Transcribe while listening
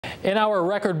In our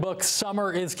record book,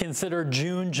 summer is considered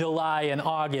June, July, and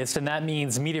August, and that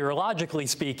means, meteorologically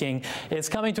speaking, it's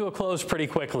coming to a close pretty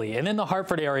quickly. And in the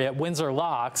Hartford area, Windsor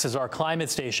Locks is our climate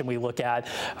station we look at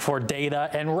for data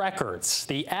and records.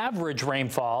 The average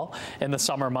rainfall in the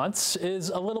summer months is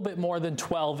a little bit more than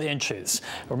 12 inches.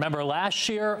 Remember last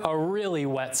year, a really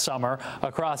wet summer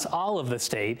across all of the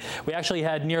state. We actually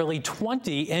had nearly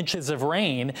 20 inches of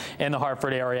rain in the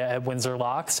Hartford area at Windsor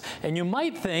Locks, and you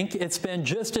might think it's been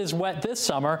just as wet this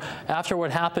summer after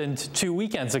what happened 2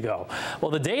 weekends ago.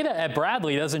 Well, the data at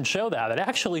Bradley doesn't show that. It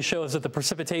actually shows that the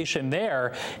precipitation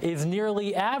there is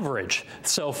nearly average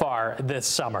so far this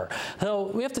summer.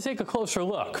 So we have to take a closer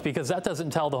look because that doesn't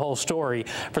tell the whole story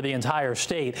for the entire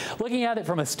state. Looking at it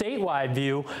from a statewide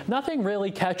view, nothing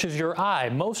really catches your eye.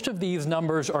 Most of these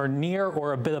numbers are near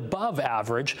or a bit above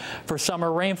average for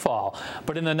summer rainfall.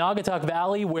 But in the Naugatuck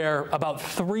Valley, where about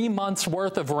 3 months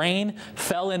worth of rain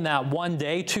fell in that one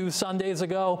day 2 Sundays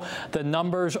ago, the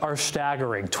numbers are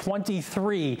staggering.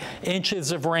 23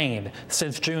 inches of rain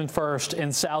since June 1st in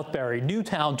Southbury.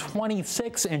 Newtown,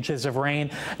 26 inches of rain.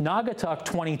 Naugatuck,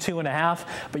 22.5.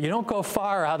 But you don't go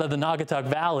far out of the Naugatuck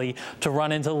Valley to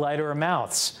run into lighter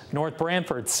amounts. North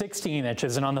Branford, 16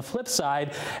 inches. And on the flip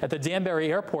side, at the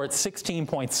Danbury Airport,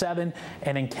 16.7.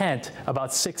 And in Kent,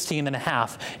 about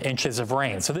 16.5 inches of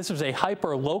rain. So this was a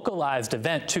hyper-localized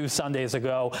event 2 Sundays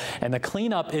ago, and the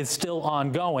cleanup is still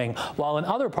ongoing, while in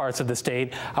other parts of the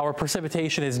state, our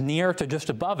precipitation is near to just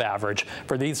above average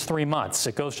for these 3 months.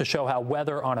 It goes to show how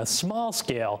weather on a small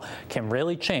scale can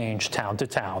really change town to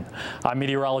town. I'm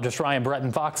meteorologist Ryan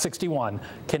Breton, Fox 61,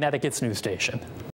 Connecticut's news station.